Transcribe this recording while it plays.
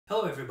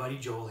Hello everybody,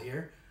 Joel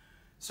here.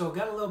 So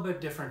got a little bit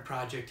different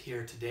project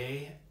here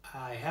today.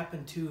 I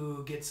happened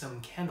to get some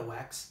candle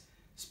wax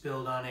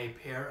spilled on a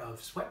pair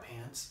of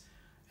sweatpants,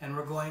 and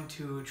we're going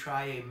to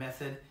try a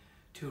method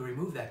to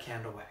remove that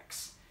candle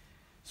wax.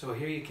 So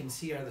here you can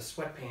see are the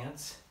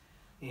sweatpants,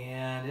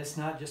 and it's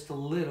not just a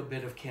little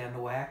bit of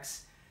candle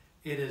wax,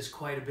 it is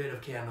quite a bit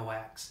of candle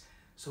wax.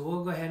 So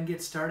we'll go ahead and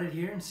get started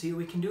here and see what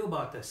we can do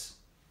about this.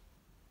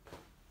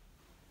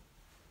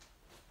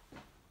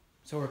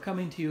 So we're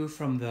coming to you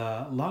from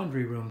the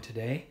laundry room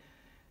today,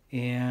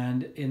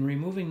 and in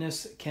removing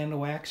this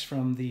candle wax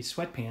from the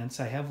sweatpants,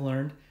 I have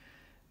learned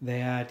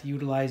that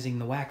utilizing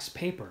the wax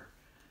paper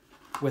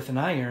with an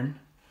iron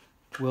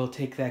will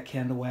take that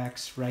candle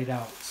wax right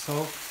out.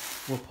 So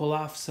we'll pull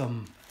off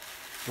some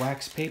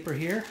wax paper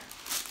here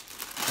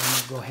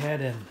and we'll go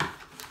ahead and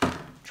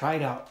try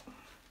it out.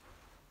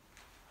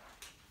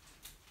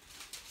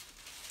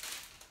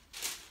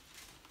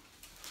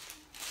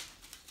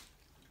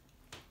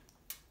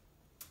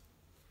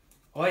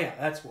 Oh yeah,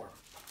 that's warm.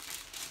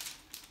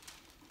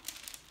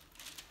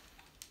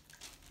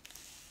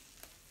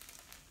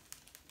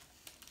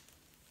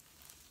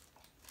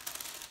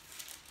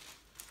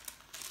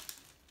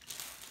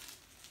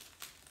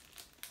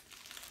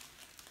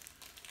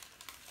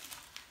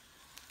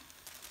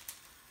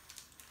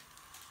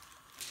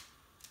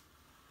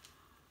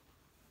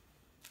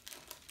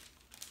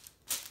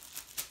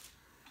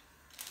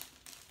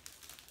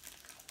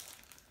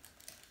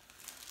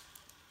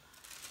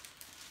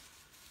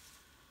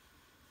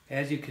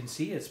 As you can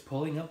see, it's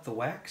pulling up the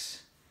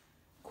wax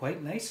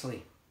quite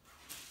nicely.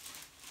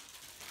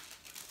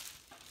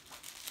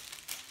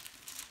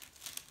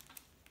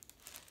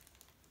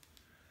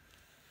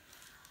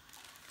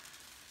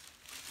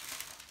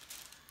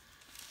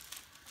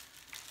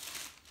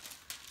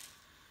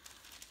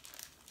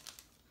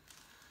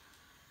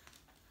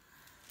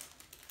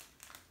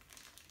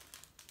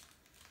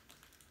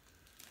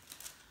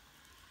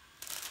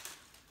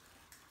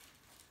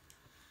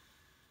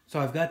 So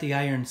I've got the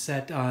iron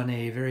set on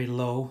a very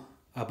low,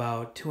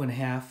 about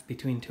 2.5,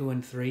 between 2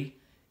 and 3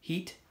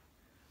 heat,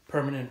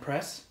 permanent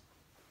press.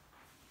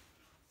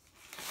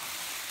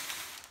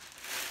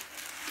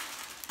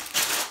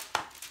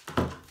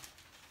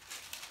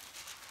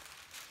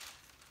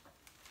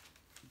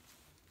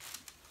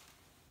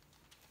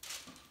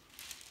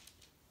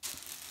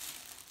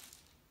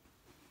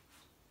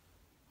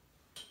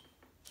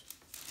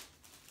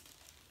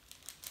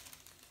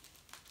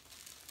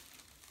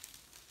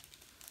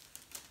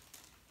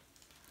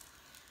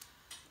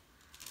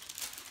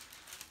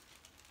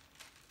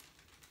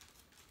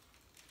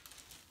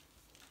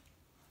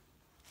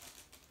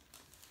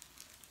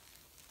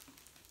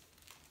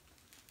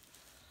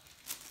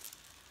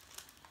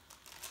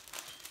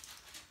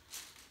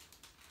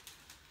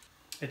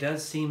 It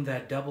does seem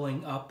that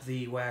doubling up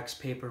the wax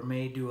paper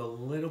may do a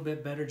little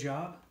bit better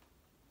job.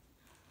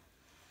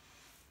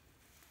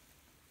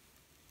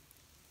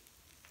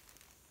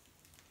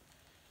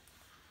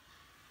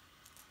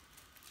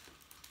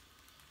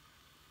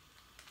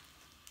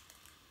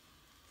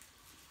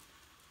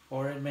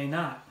 Or it may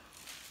not.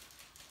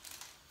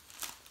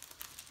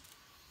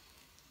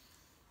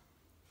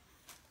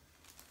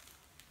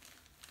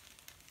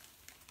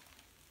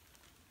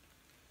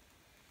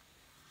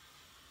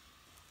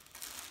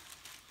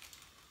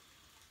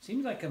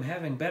 Seems like I'm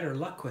having better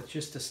luck with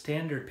just a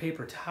standard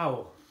paper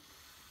towel.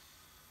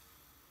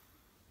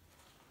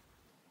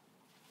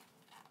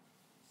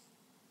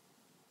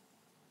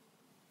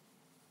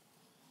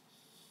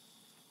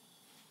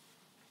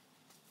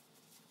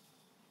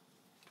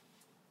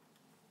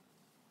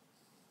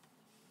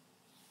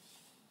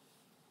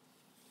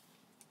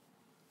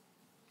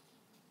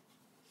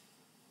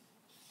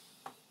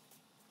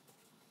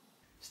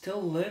 Still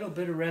a little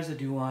bit of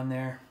residue on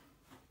there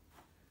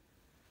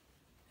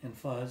and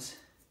fuzz.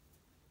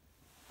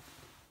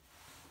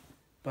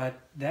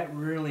 But that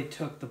really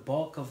took the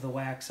bulk of the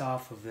wax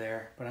off of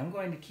there. But I'm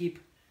going to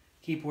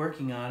keep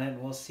working on it, and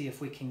we'll see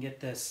if we can get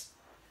this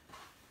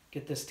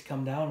to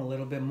come down a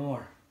little bit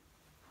more.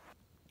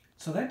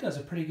 So that does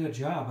a pretty good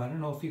job. I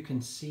don't know if you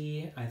can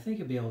see, I think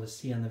you'll be able to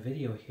see on the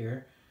video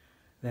here,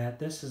 that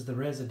this is the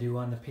residue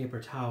on the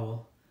paper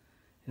towel.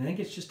 And I think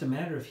it's just a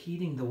matter of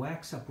heating the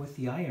wax up with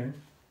the iron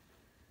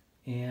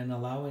and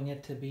allowing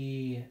it to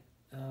be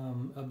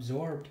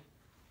absorbed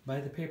by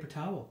the paper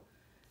towel.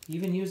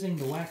 Even using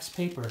the wax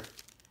paper,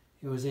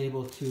 it was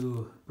able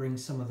to bring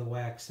some of the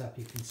wax up.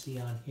 You can see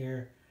on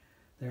here,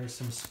 there are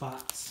some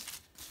spots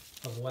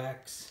of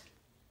wax.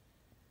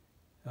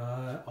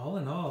 All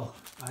in all,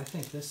 I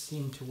think this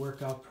seemed to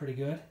work out pretty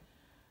good.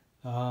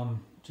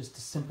 Just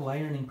a simple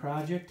ironing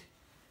project,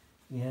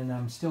 and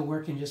I'm still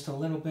working just a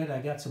little bit. I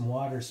got some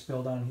water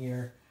spilled on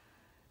here,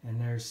 and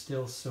there's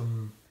still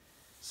some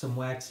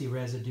waxy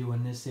residue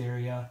in this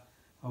area.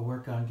 I'll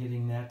work on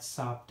getting that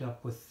sopped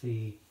up with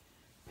the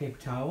paper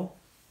towel,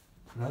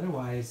 but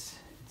otherwise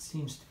it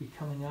seems to be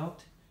coming out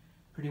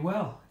pretty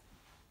well.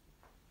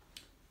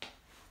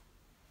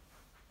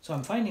 So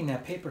I'm finding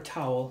that paper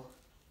towel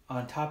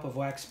on top of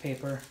wax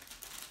paper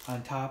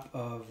on top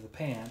of the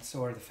pants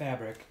or the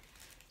fabric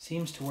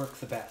seems to work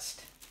the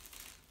best.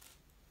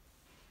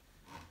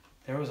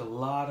 There was a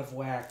lot of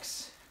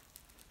wax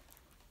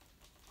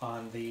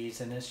on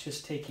these, and it's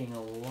just taking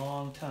a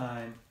long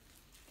time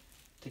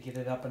to get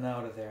it up and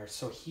out of there.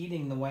 So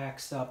heating the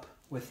wax up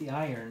with the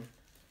iron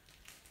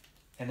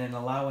and then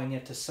allowing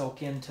it to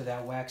soak into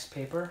that wax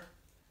paper,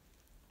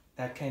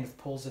 that kind of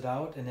pulls it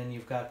out, and then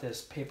you've got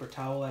this paper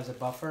towel as a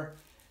buffer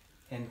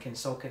and can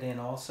soak it in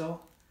also.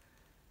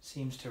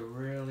 Seems to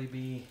really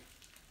be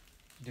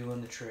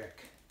doing the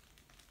trick.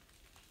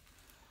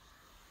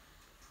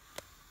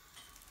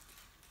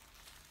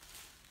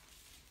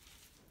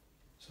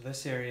 So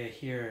this area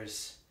here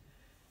is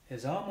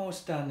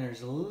almost done.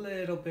 There's a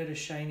little bit of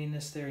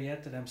shininess there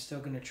yet that I'm still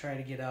going to try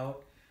to get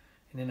out.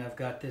 And then I've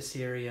got this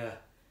area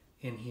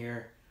in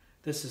here.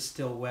 This is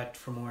still wet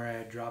from where I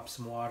had dropped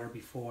some water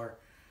before.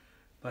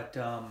 But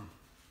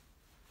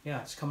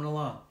yeah, it's coming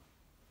along.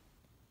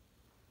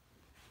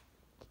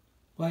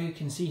 Well, you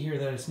can see here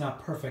that it's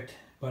not perfect,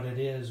 but it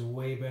is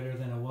way better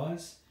than it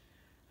was.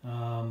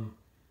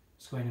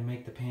 It's going to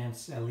make the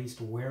pants at least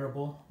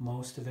wearable.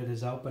 Most of it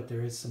is out, but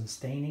there is some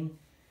staining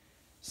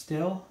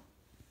still.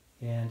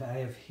 And I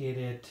have hit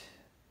it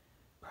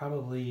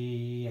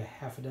probably a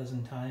half a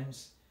dozen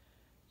times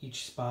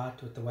each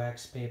spot with the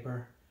wax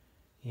paper.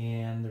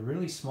 And the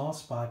really small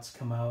spots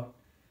come out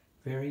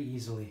very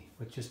easily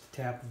with just a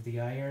tap of the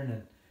iron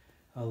and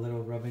a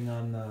little rubbing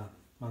on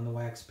the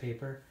wax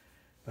paper.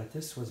 But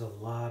this was a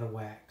lot of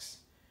wax,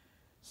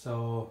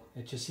 so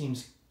it just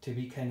seems to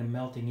be kind of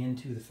melting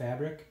into the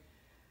fabric.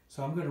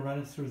 So I'm going to run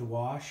it through the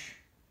wash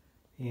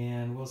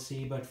and we'll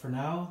see. But for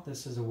now,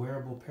 this is a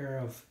wearable pair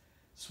of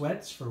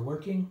sweats for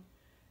working,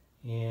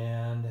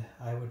 and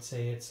I would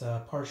say it's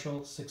a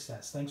partial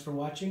success. Thanks for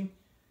watching.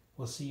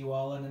 We'll see you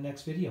all in the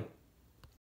next video.